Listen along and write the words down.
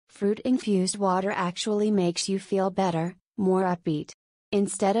Fruit-infused water actually makes you feel better, more upbeat.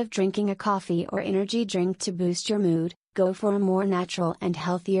 Instead of drinking a coffee or energy drink to boost your mood, go for a more natural and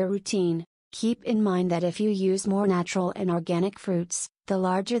healthier routine. Keep in mind that if you use more natural and organic fruits, the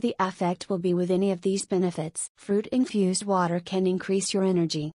larger the effect will be with any of these benefits. Fruit-infused water can increase your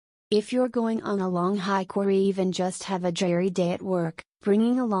energy. If you're going on a long hike or even just have a dreary day at work,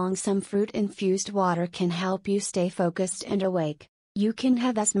 bringing along some fruit-infused water can help you stay focused and awake. You can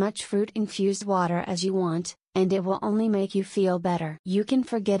have as much fruit-infused water as you want, and it will only make you feel better. You can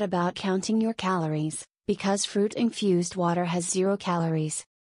forget about counting your calories, because fruit-infused water has 0 calories.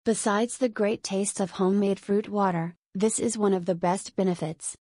 Besides the great taste of homemade fruit water, this is one of the best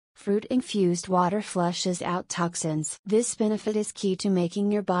benefits. Fruit-infused water flushes out toxins. This benefit is key to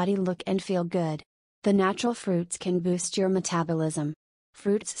making your body look and feel good. The natural fruits can boost your metabolism.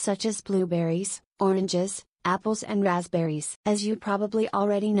 Fruits such as blueberries, oranges, apples and raspberries. As you probably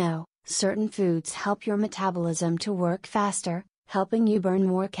already know, certain foods help your metabolism to work faster, helping you burn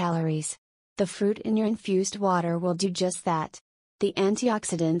more calories. The fruit in your infused water will do just that. The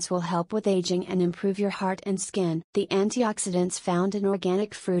antioxidants will help with aging and improve your heart and skin. The antioxidants found in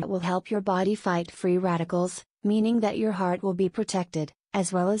organic fruit will help your body fight free radicals, meaning that your heart will be protected,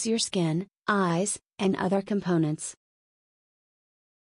 as well as your skin, eyes, and other components.